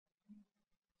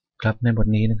ครับในบท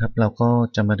นี้นะครับเราก็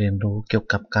จะมาเรียนรู้เกี่ยว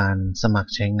กับการสมัค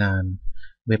รใช้งาน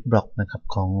เว็บบล็อกนะครับ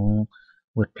ของ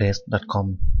wordpress.com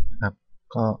นะครับ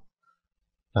ก็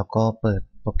เราก็เปิด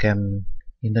โปรแกรม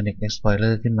Internet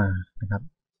Explorer ขึ้นมานะครับ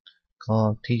ก็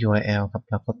ที่ URL ครับ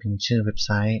เราก็พิมพ์ชื่อเว็บไซ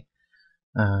ต์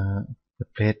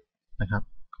WordPress นะครับ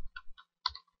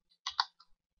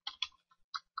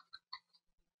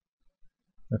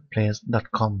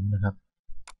wordpress.com นะครับ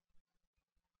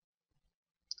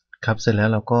ครับเสร็จแล้ว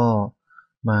เราก็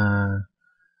มา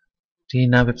ที่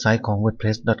หน้าเว็บไซต์ของ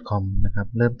wordpress.com นะครับ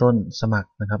เริ่มต้นสมัคร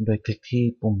นะครับโดยคลิกที่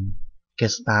ปุ่ม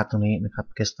get start ตรงนี้นะครับ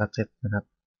get started นะครับ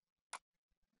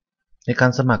ในกา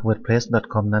รสมัคร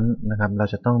wordpress.com นั้นนะครับเรา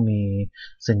จะต้องมี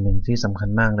สิ่งหนึ่งที่สำคัญ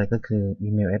มากเลยก็คืออี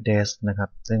เมล address นะครับ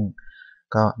ซึ่ง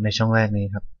ก็ในช่องแรกนี้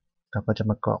ครับเราก็จะ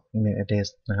มากรอกอีเมล address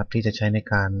นะครับที่จะใช้ใน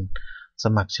การส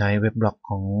มัครใช้เว็บบล็อก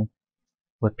ของ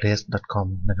wordpress.com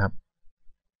นะครับ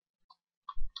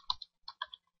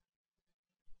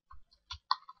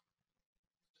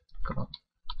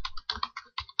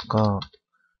ก็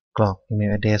กรอกอีเมล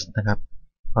address นะครับ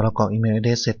พอเรากรอกอีเมล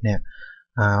address เสร็จเนี่ย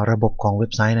ระบบของเว็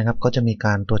บไซต์นะครับก็จะมีก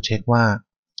ารตรวจเช็คว่า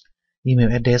อีเมล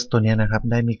address ตัวนี้นะครับ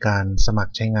ได้มีการสมัค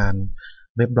รใช้งาน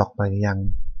เว็บบล็อกไปหรือยัง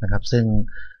นะครับซึ่ง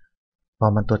พอ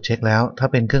มันตรวจเช็คแล้วถ้า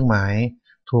เป็นเครื่องหมาย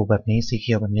ถูกแบบนี้สีเ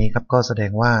ขียวแบบนี้ครับก็แสด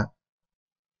งว่า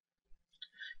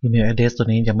อีเมล address ตัว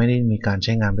นี้ยังไม่ได้มีการใ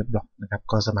ช้งานเว็บบล็อกนะครับ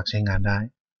ก็สมัครใช้งานได้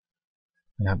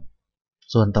นะครับ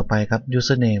ส่วนต่อไปครับ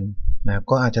username นะครับ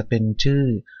ก็อาจจะเป็นชื่อ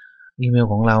อีเมล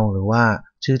ของเราหรือว่า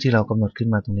ชื่อที่เรากำหนดขึ้น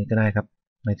มาตรงนี้ก็ได้ครับ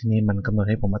ในที่นี้มันกำหนด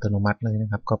ให้ผมอัตโนมัติเลยน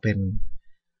ะครับก็เป็น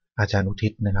อาจารย์อุทิ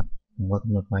ศนะครับผมก็ก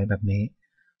ำหนดไว้แบบนี้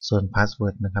ส่วน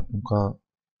password นะครับผมก็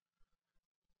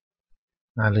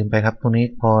ลืมไปครับตรงนี้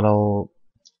พอเรา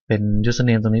เป็น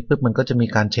username ตรงนี้ปุ๊บมันก็จะมี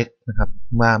การเช็คนะครับ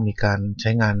ว่ามีการใช้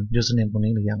งาน username ตรง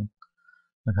นี้หรือยัง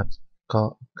นะครับก็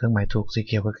เครื่องหมายถูกสีเ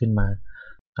ขียวก็ขึ้นมา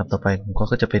ครับต่อไปผม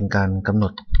ก็จะเป็นการกำหน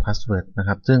ด password นะค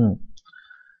รับซึ่ง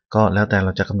ก็แล้วแต่เร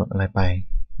าจะกำหนดอะไรไป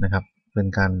นะครับเป็น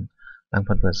การตั้ง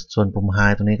password ส่วนปุ่ม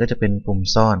hide ตรงนี้ก็จะเป็นปุ่ม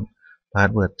ซ่อน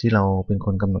password ที่เราเป็นค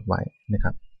นกำหนดไว้นะค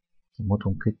รับสมมติผ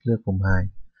มคลิกเลือกปุ่ม hide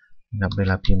นะครับเว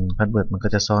ลาพิมพ์ password มันก็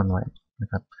จะซ่อนไว้นะ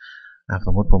ครับส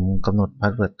มมติผมกำหนด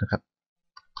password นะครับ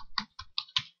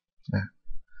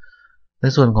ใน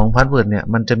ส่วนของ password เนี่ย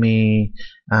มันจะมี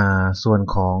ส่วน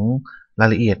ของราย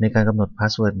ละเอียดในการกำหนด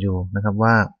password อยู่นะครับ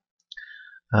ว่า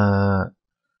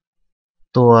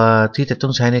ตัวที่จะต้อ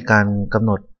งใช้ในการกำห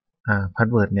นด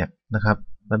password เนี่ยนะครับ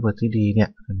password ที่ดีเนี่ย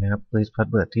นะครับ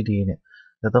password ที่ดีเนี่ย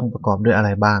จะต้องประกอบด้วยอะไร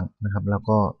บ้างนะครับแล้ว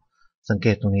ก็สังเก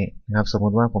ตตรงนี้นะครับสมม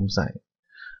ติว่าผมใส่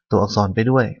ตัวอักษรไป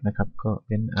ด้วยนะครับก็เ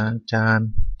ป็นอาจารย์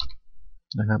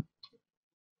นะครับ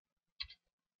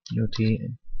อยู่ที่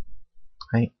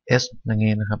ให้ S อย่างเ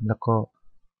งี้ยนะครับแล้วก็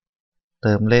เ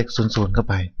ติมเลข00เข้า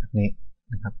ไปแบบนี้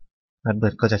นะครับ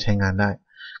password ก็จะใช้งานได้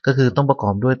ก็คือต้องประกอ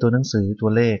บด้วยตัวหนังสือตั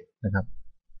วเลขนะครับ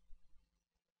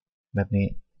แบบนี้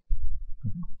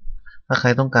ถ้าใคร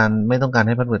ต้องการไม่ต้องการใ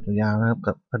ห้พาสเวิร์ดยาวนะครับ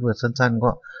กับพาสเวิร์ดสั้นๆ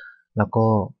ก็เราก็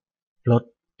ลด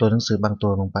ตัวหนังสือบางตั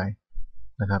วลงไป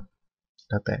นะครับ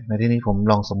แล้วแต่ในที่นี้ผม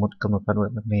ลองสมมติกำหนดพาสเวิร์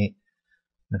ดแบบนี้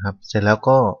นะครับเสร็จแล้ว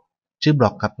ก็ชื่อบล็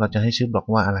อกครับเราจะให้ชื่อบล็อก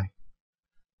ว่าอะไร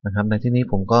นะครับในที่นี้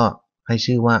ผมก็ให้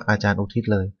ชื่อว่าอาจารย์อุทิศ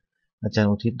เลยอาจารย์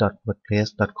อุทิศ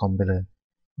 .wordpress.com ไปเลย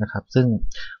นะครับซึ่ง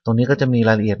ตรงนี้ก็จะมีร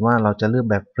ายละเอียดว่าเราจะเลือก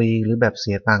แบบฟรีหรือแบบเ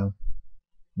สียตังค์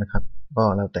นะครับก็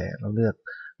แล้วแต่เราเลือก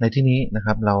ในที่นี้นะค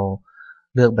รับเรา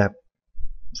เลือกแบบ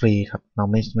ฟรีครับเรา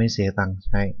ไม่เสียตังค์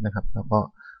ใช้นะครับแล้วก็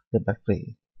เลือกแบบฟรี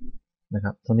นะค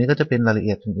รับตรงนี้ก็จะเป็นรายละเ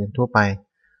อียดอื่นๆทั่วไป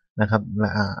นะครับและ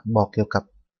บอกเกี่ยวกับ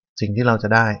สิ่งที่เราจะ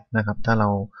ได้นะครับถ้าเรา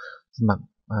สมัคร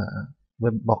เว็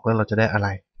บบล็อกแล้วเราจะได้อะไร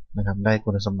นะครับได้คุ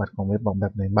ณสมบัติของเว็บบล็อกแบ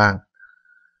บไหนบ้าง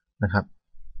นะครับ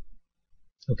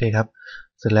โอเคครับ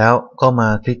เสร็จแล้วก็มา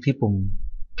คลิกที่ปุ่ม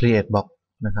create block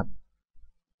นะครับ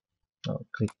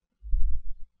คลิก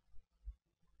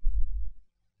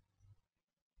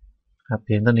ครับเ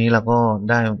พียงเท่านี้เราก็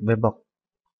ได้เว็บบล็อก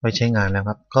ไว้ใช้งานแล้ว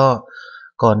ครับก็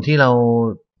ก่อนที่เรา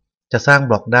จะสร้าง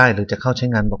บล็อกได้หรือจะเข้าใช้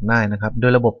งานบล็อกได้นะครับโด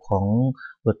ยระบบของ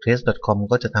wordpress.com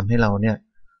ก็จะทำให้เราเนี่ย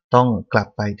ต้องกลับ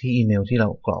ไปที่อีเมลที่เรา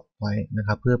กรอกไว้นะค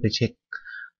รับเพื่อไปเช็ค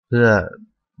เพื่อ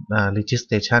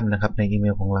registration นะครับในอีเม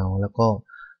ลของเราแล้วก็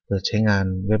เปิดใช้งาน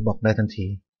เว็บบล็อกได้ทันที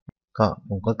ก็ผ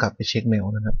มก็กลับไปเช็คเมล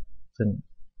นะครับซึ่ง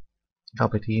เข้า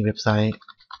ไปที่เว็บไซต์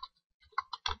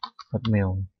hotmail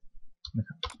นะค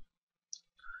รับ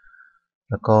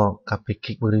แล้วก็กลับไปค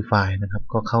ลิก verify นะครับ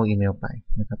ก็เข้าอีเมลไป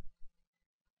นะครับ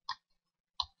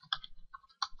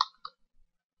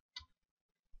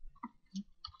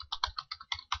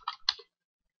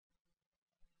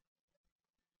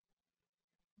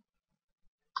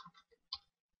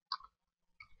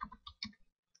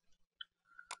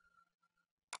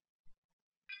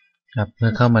ครับเมื่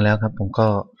อเข้ามาแล้วครับผมก็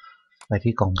ไป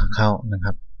ที่กล่องขาเข้านะค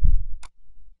รับ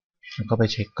แล้วก็ไป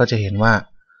เช็คก็จะเห็นว่า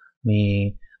มี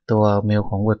ตัวเมล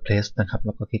ของ WordPress นะครับแ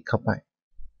ล้วก็คลิกเข้าไป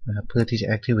นะครับเพื่อที่จะ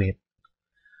activate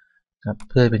ครับ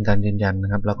เพื่อเป็นการยืนยันน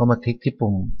ะครับเราก็มาคลิกที่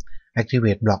ปุ่ม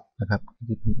activate block นะครับ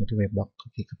ที่ปุ่ม activate block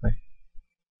คลิกเข้าไป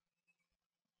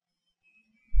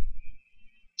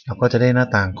เราก็จะได้หน้า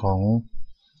ต่างของ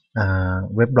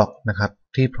เว็บบล็อกนะครับ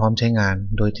ที่พร้อมใช้งาน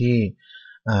โดยที่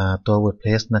ตัว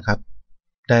WordPress นะครับ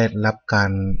ได้รับกา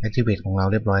ร activate ของเรา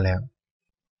เรียบร้อยแล้ว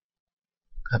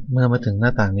ครับเมื่อมาถึงหน้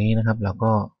าต่างนี้นะครับเรา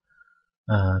ก็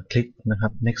คลิกนะครั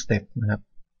บ next step นะครับ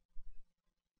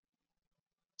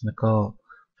แล้วก็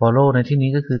follow ในที่นี้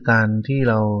ก็คือการที่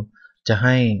เราจะใ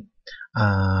ห้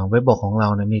เว็บบล็อกของเรา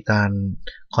เนี่ยมีการ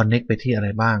connect ไปที่อะไร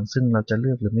บ้างซึ่งเราจะเลื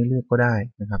อกหรือไม่เลือกก็ได้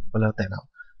นะครับก็แล้วแต่เรา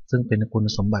ซึ่งเป็นคุณ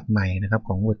สมบัติใหม่นะครับข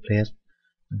อง WordPress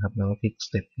นะครับเราก็คลิก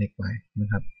step next ไปนะ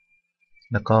ครับ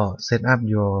แล้วก็ set up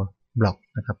your blog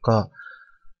นะครับก็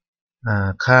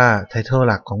ค่า title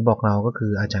หลักของบล็อกเราก็คื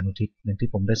ออาจารย์อุทิศอย่างที่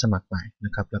ผมได้สมัครไปน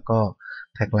ะครับแล้วก็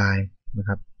tagline นะค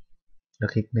รับแล้ว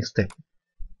คลิก next step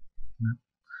นะ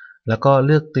แล้วก็เ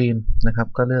ลือกธีมนะครับ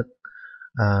ก็เลือก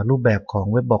รูปแบบของ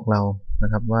เว็บบล็อกเรานะ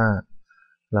ครับว่า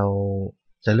เรา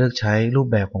จะเลือกใช้รูป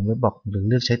แบบของเว็บบล็อกหรือ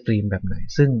เลือกใช้ธีมแบบไหน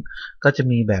ซึ่งก็จะ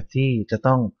มีแบบที่จะ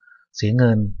ต้องเสียเ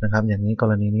งินนะครับอย่างนี้ก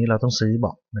รณีนี้เราต้องซื้อบล็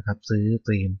อกนะครับซื้อ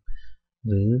ธีม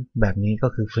หรือแบบนี้ก็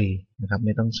คือฟรีนะครับไ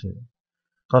ม่ต้องซื้อ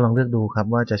ก็ลองเลือกดูครับ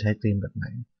ว่าจะใช้ธีมแบบไหน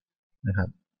นะครับ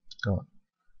ก็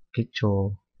คลิกโช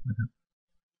ว์นะครับ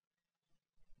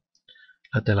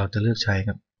แล้วแต่เราจะเลือกใช้ค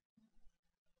รับ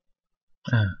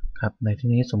ครับในที่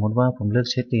นี้สมมติว่าผมเลือก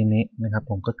ใช้ธีมนี้นะครับ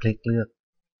ผมก็คลิกเลือก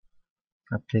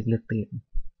ครับคลิกเลือกธีม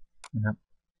นะครั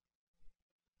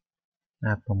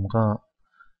บผมก็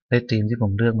ได้ธีมที่ผ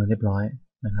มเลือกมาเรียบร้อย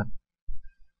นะครับ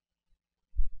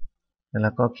แ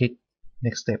ล้วก็คลิก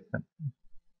next step ครับ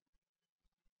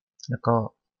แล้วก็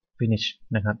finish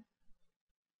นะครับ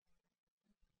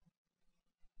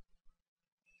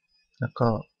แล้วก็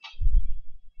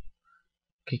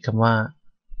คลิกคำว่า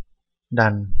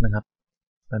done นะครับ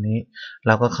ตอนนี้เ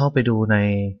ราก็เข้าไปดูใน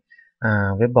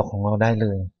เว็บบล็อกของเราได้เล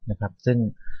ยนะครับซึ่ง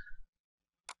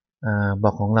บล็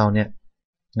อกของเราเนี่ย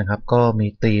นะครับก็มี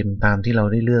ธีมตามที่เรา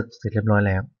ได้เลือกเสร็จเรียบร้อยแ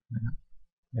ล้วนะครับ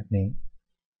แบบนี้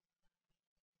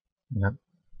นะครับ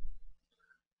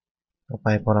ต่อไป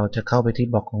พอเราจะเข้าไปที่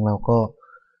บล็อกของเราก็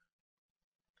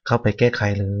เข้าไปแก้ไข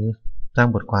หรือสร้าง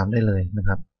บทความได้เลยนะค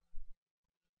รับ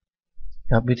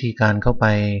ครับวิธีการเข้าไป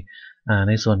ใ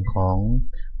นส่วนของ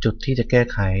จุดที่จะแก้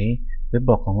ไขเว็บบ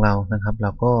ล็อกของเรานะครับเร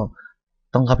าก็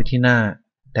ต้องเข้าไปที่หน้า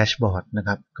แดชบอร์ดนะค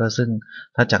รับก็ซึ่ง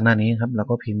ถ้าจากหน้านี้ครับเรา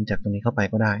ก็พิมพ์จากตรงนี้เข้าไป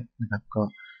ก็ได้นะครับก็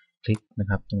คลิกนะ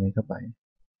ครับตรงนี้เข้าไป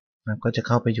นะก็จะเ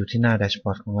ข้าไปอยู่ที่หน้าแดชบอ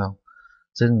ร์ดของเรา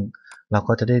ซึ่งเรา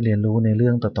ก็จะได้เรียนรู้ในเรื่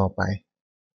องต่อๆไป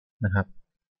นะครับ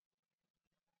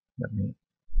แบบนี้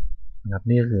นะครับ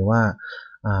นี่ก็คือว่า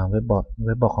เว็บบอร์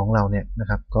ดของเราเนี่ยนะ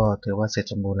ครับก็ถือว่าเสร็จ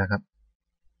สมบูรณ์แล้วครับ